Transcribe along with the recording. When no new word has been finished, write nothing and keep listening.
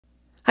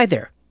Hi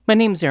there, my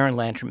name is Aaron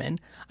Lanterman.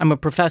 I'm a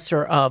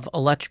professor of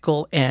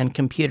electrical and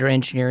computer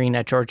engineering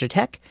at Georgia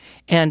Tech,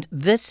 and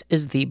this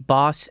is the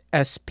Boss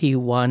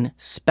SP-1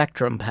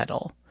 Spectrum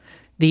pedal.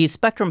 The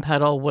Spectrum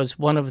pedal was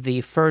one of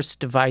the first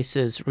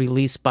devices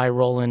released by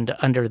Roland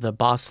under the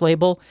Boss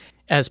label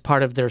as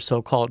part of their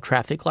so-called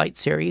traffic light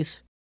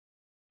series.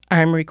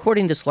 I'm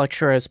recording this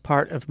lecture as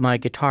part of my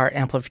guitar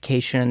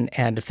amplification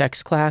and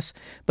effects class,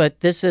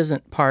 but this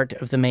isn't part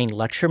of the main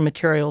lecture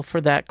material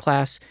for that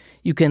class.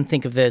 You can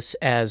think of this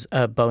as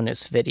a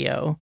bonus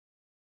video.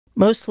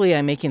 Mostly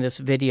I'm making this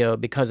video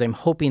because I'm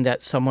hoping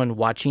that someone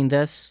watching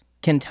this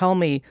can tell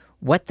me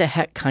what the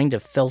heck kind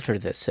of filter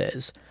this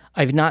is.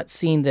 I've not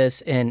seen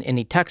this in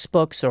any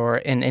textbooks or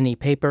in any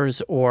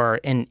papers or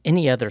in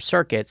any other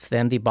circuits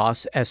than the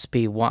Boss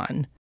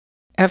SP-1.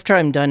 After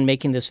I'm done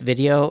making this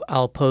video,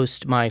 I'll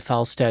post my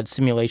Falstad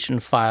simulation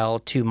file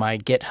to my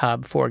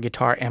GitHub for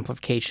guitar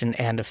amplification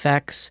and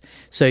effects,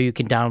 so you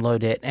can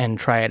download it and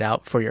try it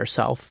out for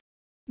yourself.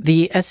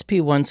 The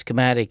SP-1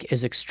 schematic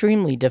is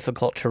extremely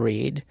difficult to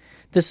read.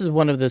 This is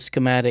one of the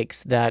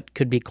schematics that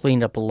could be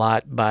cleaned up a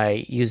lot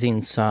by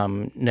using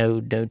some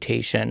node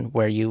notation,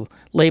 where you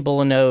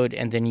label a node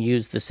and then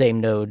use the same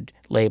node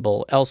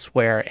label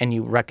elsewhere, and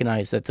you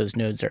recognize that those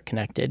nodes are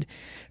connected.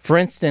 For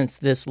instance,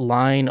 this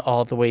line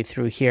all the way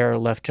through here,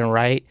 left and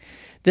right,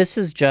 this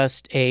is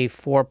just a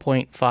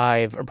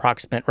 4.5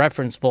 approximate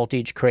reference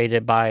voltage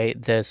created by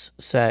this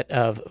set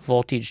of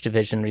voltage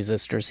division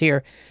resistors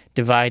here,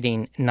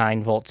 dividing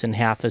 9 volts in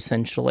half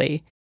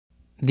essentially.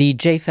 The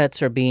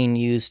JFETs are being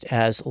used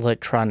as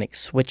electronic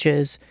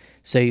switches,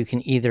 so you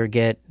can either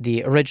get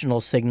the original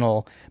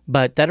signal,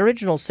 but that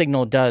original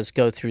signal does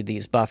go through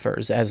these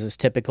buffers, as is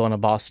typical in a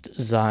Boss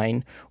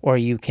design, or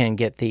you can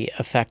get the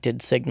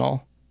affected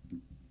signal.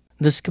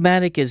 The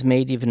schematic is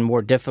made even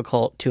more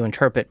difficult to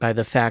interpret by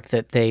the fact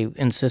that they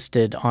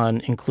insisted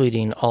on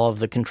including all of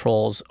the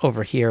controls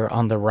over here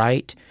on the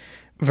right,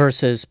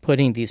 versus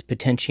putting these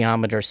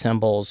potentiometer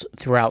symbols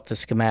throughout the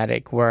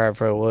schematic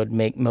wherever it would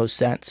make most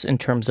sense in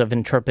terms of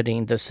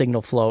interpreting the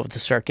signal flow of the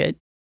circuit.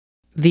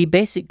 The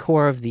basic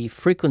core of the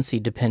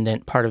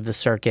frequency-dependent part of the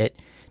circuit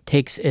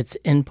takes its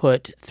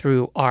input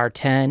through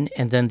R10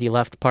 and then the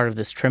left part of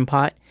this trim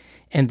pot,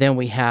 and then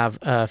we have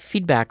a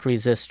feedback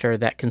resistor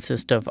that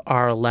consists of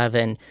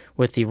R11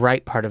 with the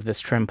right part of this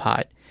trim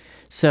pot.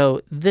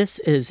 So this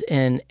is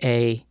in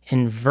a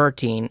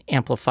inverting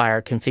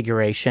amplifier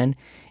configuration,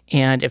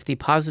 and if the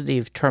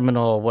positive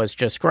terminal was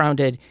just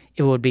grounded,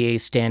 it would be a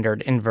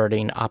standard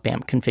inverting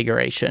op-amp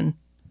configuration.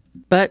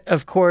 But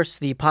of course,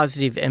 the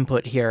positive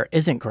input here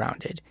isn't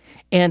grounded.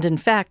 And in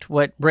fact,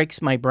 what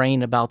breaks my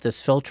brain about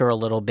this filter a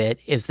little bit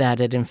is that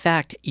it in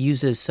fact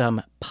uses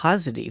some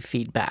positive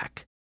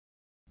feedback.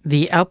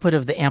 The output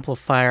of the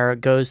amplifier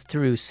goes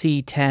through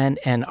C10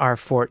 and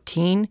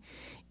R14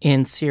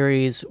 in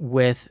series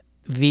with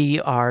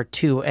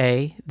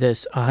VR2A,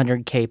 this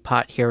 100K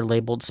pot here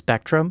labeled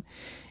Spectrum,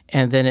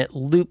 and then it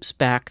loops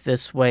back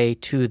this way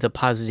to the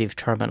positive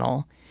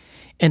terminal.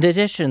 In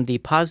addition, the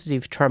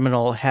positive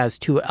terminal has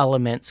two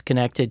elements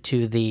connected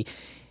to the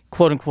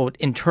quote-unquote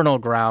internal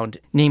ground,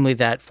 namely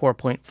that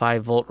 4.5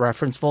 volt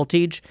reference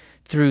voltage,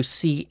 through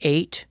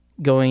C8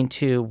 going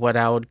to what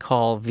I would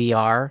call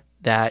VR,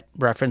 that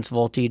reference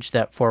voltage,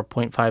 that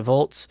 4.5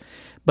 volts,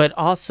 but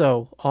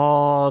also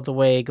all the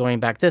way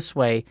going back this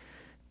way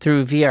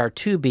through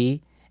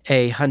VR2B,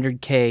 a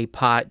 100K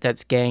pot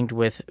that's ganged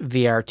with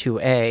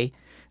VR2A,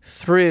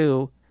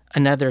 through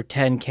another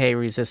 10K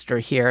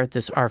resistor here,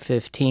 this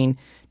R15,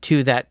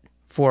 to that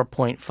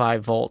 4.5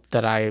 volt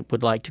that I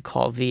would like to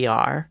call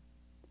VR.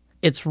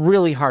 It's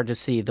really hard to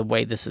see the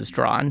way this is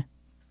drawn.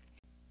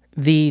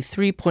 The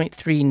 3.3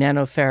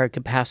 nanofarad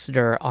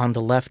capacitor on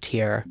the left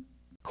here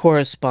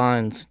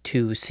corresponds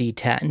to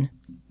C10,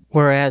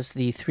 whereas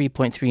the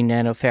 3.3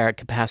 nanofarad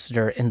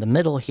capacitor in the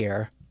middle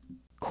here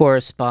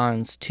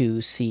corresponds to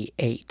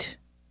C8.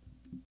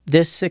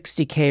 This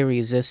 60K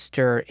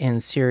resistor in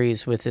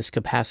series with this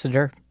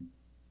capacitor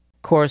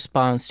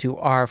corresponds to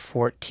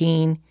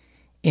R14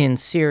 in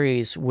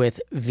series with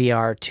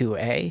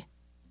VR2A.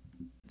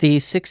 The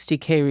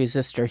 60K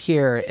resistor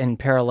here in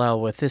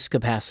parallel with this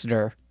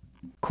capacitor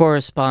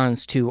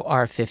corresponds to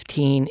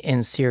R15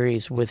 in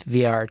series with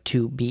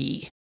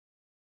VR2B.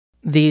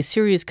 The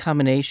series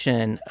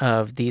combination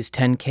of these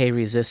 10K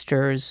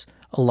resistors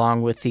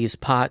along with these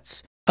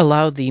pots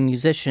allow the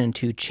musician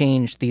to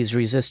change these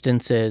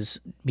resistances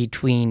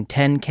between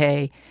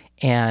 10K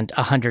and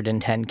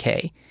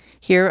 110K.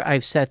 Here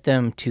I've set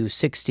them to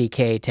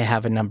 60K to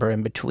have a number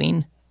in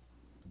between.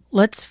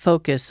 Let's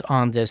focus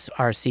on this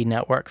RC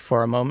network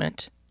for a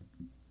moment.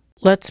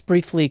 Let's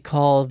briefly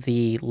call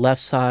the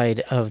left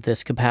side of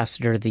this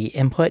capacitor the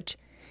input,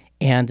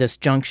 and this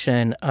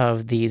junction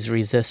of these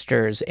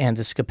resistors and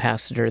this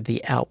capacitor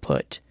the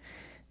output.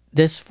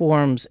 This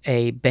forms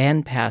a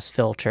bandpass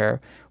filter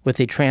with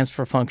a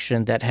transfer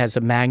function that has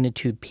a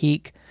magnitude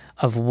peak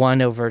of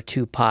 1 over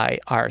 2 pi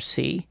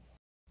RC.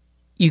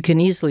 You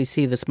can easily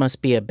see this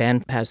must be a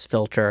bandpass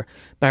filter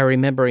by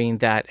remembering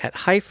that at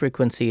high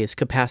frequencies,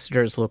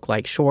 capacitors look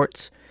like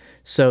shorts,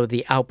 so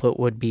the output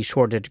would be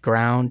shorted to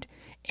ground.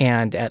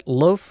 And at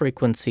low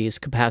frequencies,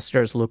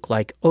 capacitors look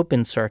like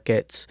open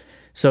circuits,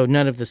 so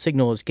none of the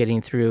signal is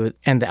getting through,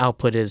 and the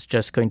output is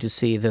just going to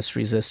see this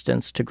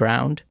resistance to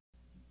ground.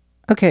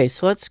 Okay,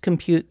 so let's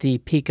compute the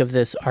peak of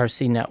this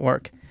RC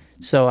network.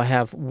 So I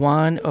have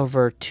 1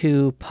 over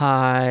 2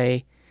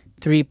 pi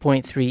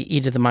 3.3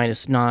 e to the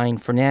minus 9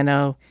 for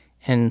nano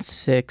and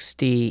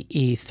 60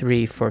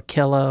 E3 for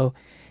kilo,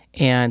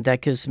 and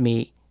that gives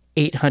me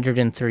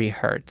 803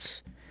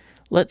 hertz.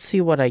 Let's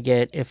see what I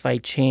get if I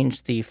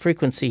change the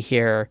frequency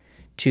here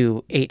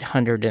to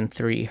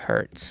 803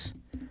 hertz.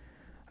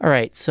 All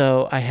right,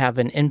 so I have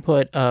an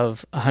input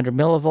of 100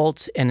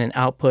 millivolts and an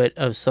output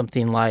of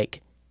something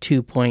like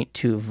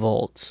 2.2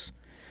 volts.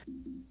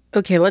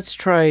 Okay, let's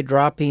try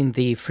dropping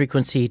the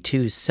frequency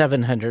to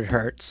 700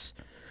 hertz.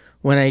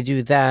 When I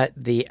do that,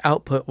 the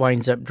output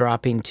winds up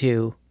dropping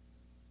to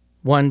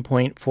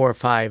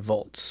 1.45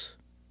 volts.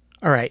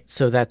 All right,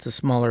 so that's a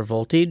smaller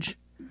voltage.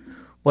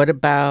 What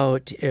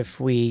about if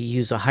we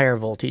use a higher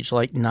voltage,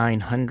 like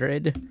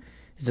 900?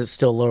 Is it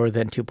still lower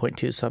than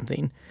 2.2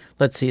 something?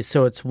 Let's see,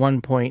 so it's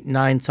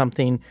 1.9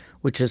 something,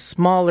 which is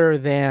smaller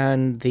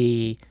than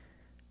the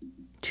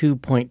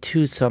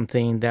 2.2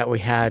 something that we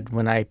had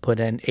when I put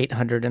in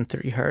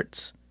 803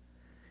 hertz.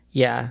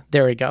 Yeah,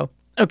 there we go.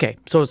 Okay,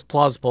 so it's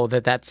plausible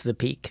that that's the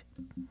peak.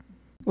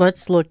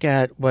 Let's look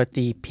at what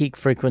the peak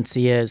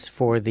frequency is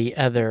for the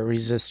other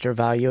resistor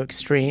value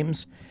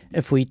extremes.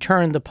 If we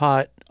turn the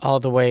pot all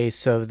the way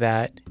so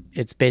that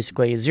it's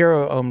basically a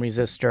 0 ohm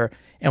resistor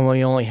and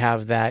we only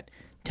have that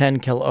 10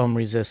 kilo ohm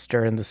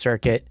resistor in the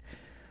circuit,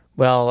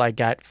 well, I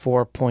got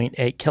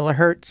 4.8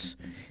 kilohertz.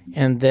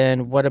 And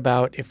then what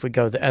about if we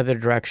go the other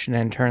direction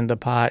and turn the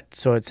pot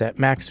so it's at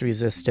max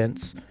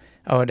resistance?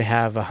 I would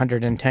have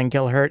 110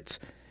 kilohertz.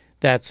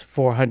 That's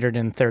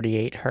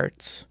 438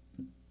 hertz.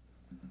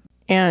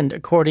 And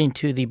according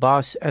to the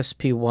Boss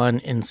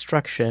SP-1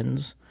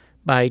 instructions,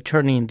 by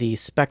turning the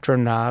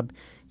spectrum knob,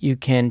 you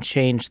can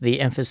change the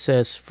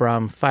emphasis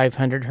from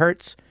 500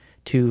 hertz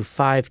to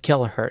 5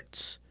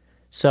 kilohertz.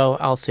 So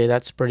I'll say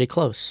that's pretty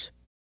close.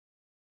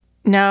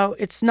 Now,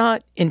 it's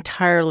not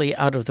entirely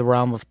out of the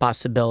realm of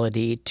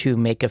possibility to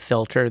make a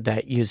filter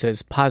that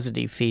uses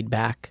positive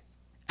feedback.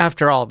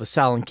 After all, the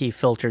Sallen-Key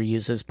filter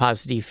uses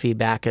positive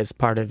feedback as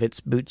part of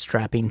its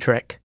bootstrapping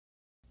trick.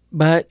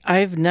 But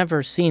I've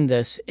never seen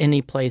this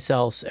anyplace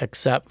else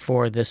except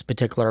for this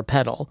particular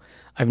pedal.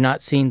 I've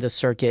not seen the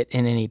circuit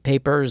in any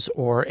papers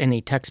or any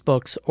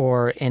textbooks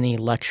or any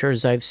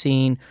lectures I've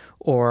seen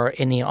or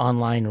any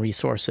online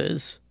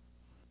resources.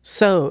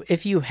 So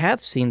if you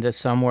have seen this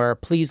somewhere,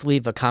 please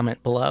leave a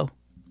comment below.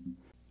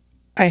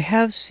 I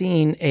have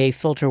seen a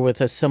filter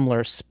with a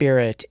similar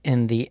spirit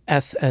in the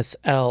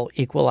SSL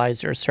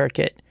equalizer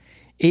circuit.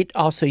 It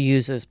also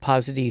uses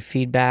positive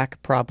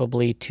feedback,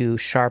 probably to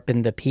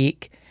sharpen the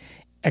peak,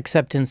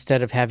 except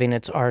instead of having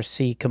its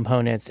RC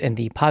components in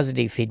the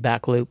positive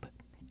feedback loop,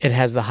 it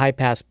has the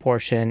high-pass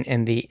portion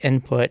in the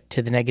input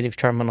to the negative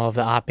terminal of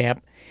the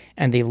op-amp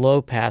and the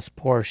low-pass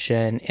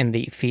portion in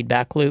the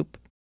feedback loop.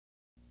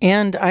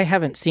 And I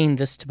haven't seen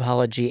this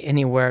topology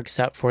anywhere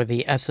except for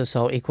the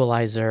SSL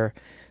equalizer,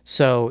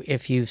 so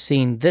if you've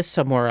seen this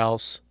somewhere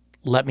else,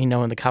 let me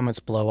know in the comments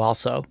below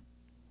also.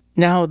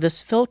 Now,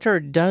 this filter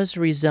does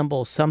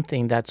resemble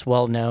something that's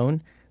well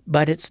known,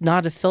 but it's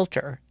not a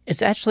filter.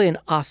 It's actually an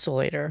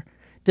oscillator.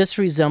 This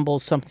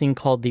resembles something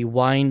called the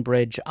Wein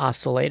bridge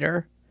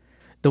oscillator.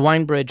 The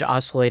Wein bridge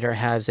oscillator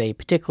has a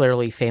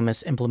particularly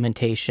famous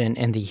implementation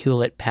in the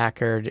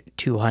Hewlett-Packard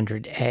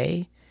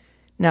 200A.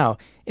 Now,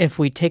 if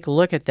we take a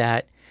look at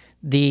that,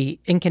 the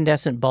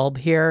incandescent bulb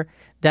here,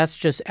 that's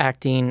just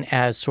acting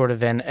as sort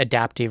of an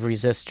adaptive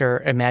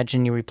resistor.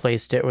 Imagine you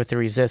replaced it with a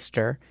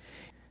resistor.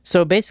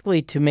 So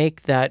basically, to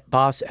make that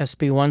Boss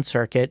SP-1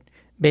 circuit,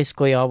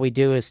 basically all we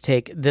do is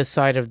take this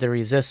side of the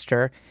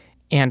resistor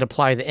and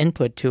apply the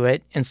input to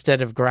it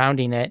instead of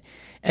grounding it,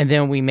 and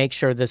then we make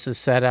sure this is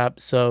set up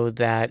so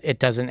that it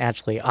doesn't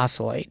actually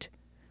oscillate.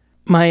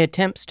 My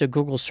attempts to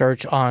Google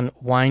search on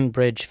Wein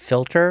bridge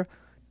filter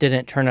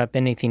didn't turn up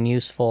anything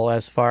useful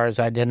as far as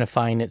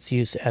identifying its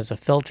use as a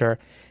filter,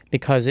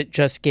 because it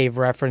just gave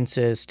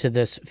references to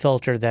this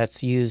filter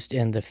that's used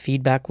in the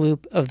feedback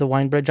loop of the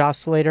Wein bridge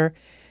oscillator.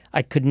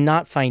 I could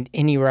not find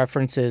any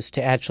references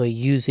to actually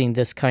using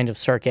this kind of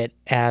circuit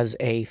as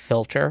a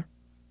filter.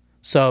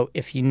 So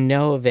if you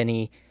know of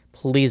any,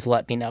 please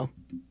let me know.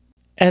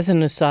 As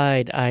an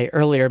aside, I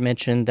earlier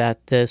mentioned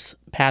that this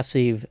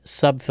passive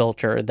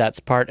subfilter that's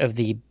part of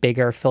the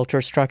bigger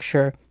filter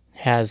structure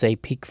has a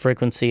peak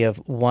frequency of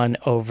 1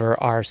 over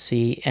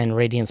RC in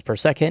radians per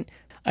second.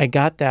 I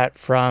got that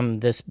from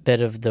this bit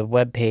of the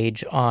web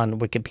page on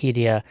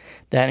Wikipedia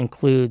that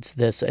includes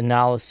this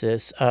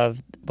analysis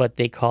of what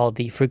they call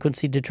the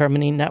frequency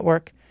determining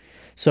network.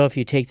 So if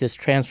you take this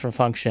transfer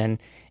function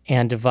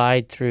and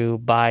divide through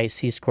by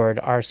c squared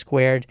r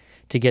squared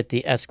to get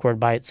the s squared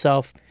by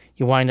itself,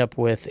 you wind up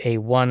with a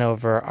 1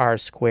 over r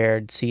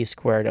squared c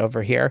squared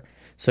over here.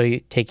 So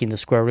taking the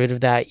square root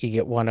of that, you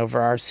get 1 over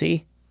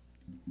rc.